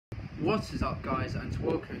What is up, guys, and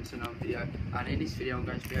welcome to another video. And in this video I'm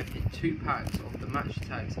going to be opening 2 packs of the Match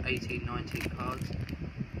Attax 18-19 cards.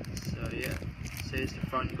 So yeah, so here's the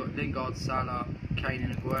front. You've got Lingard, Salah, Kane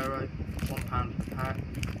and Aguero, £1 per pack.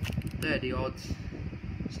 There are the odds.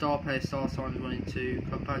 Star players, star signs 1 in 2,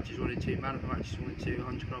 club badges 1 in 2, man of the matches 1 in 2,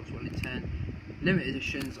 100 clubs 1 in 10. Limited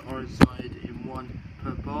editions orange side in 1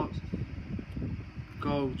 per box.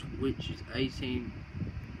 Gold, which is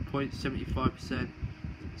 18.75%.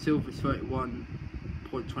 Silver is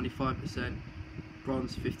 31.25%,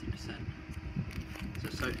 bronze 50%. So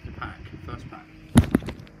for the pack, first pack.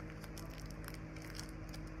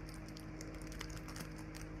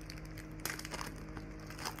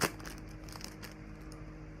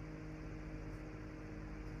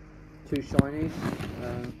 Two shinies.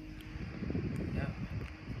 Yeah.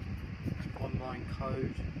 Online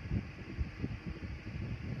code.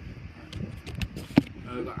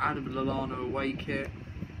 We've got Adam Lallana away kit.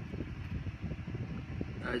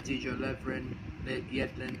 DJ Levrin,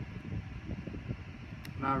 Yedlin,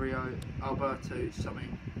 Mario, Alberto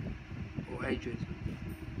something, or Adrian,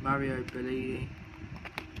 Mario Bellini,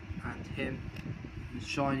 and him. The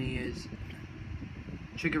shiny is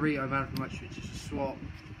Chicharito, man of the match, which is a swap,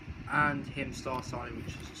 and him star sign,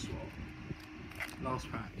 which is a swap. Last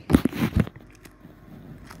pack.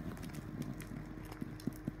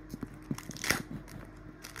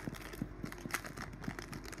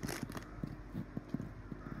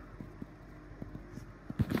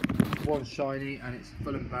 One shiny, and it's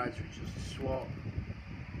Fulham badge, which is a swap.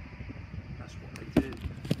 That's what they do.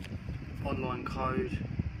 Online code.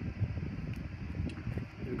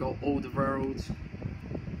 We've got Alderweireld,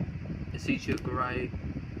 Ezekiel Garay,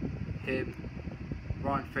 him,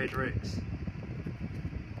 Ryan Fredericks,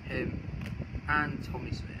 him, and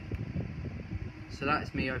Tommy Smith. So that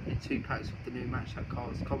is me opening 2 packs of the new Match Attax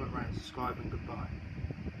cards. Comment, rate, subscribe, and goodbye.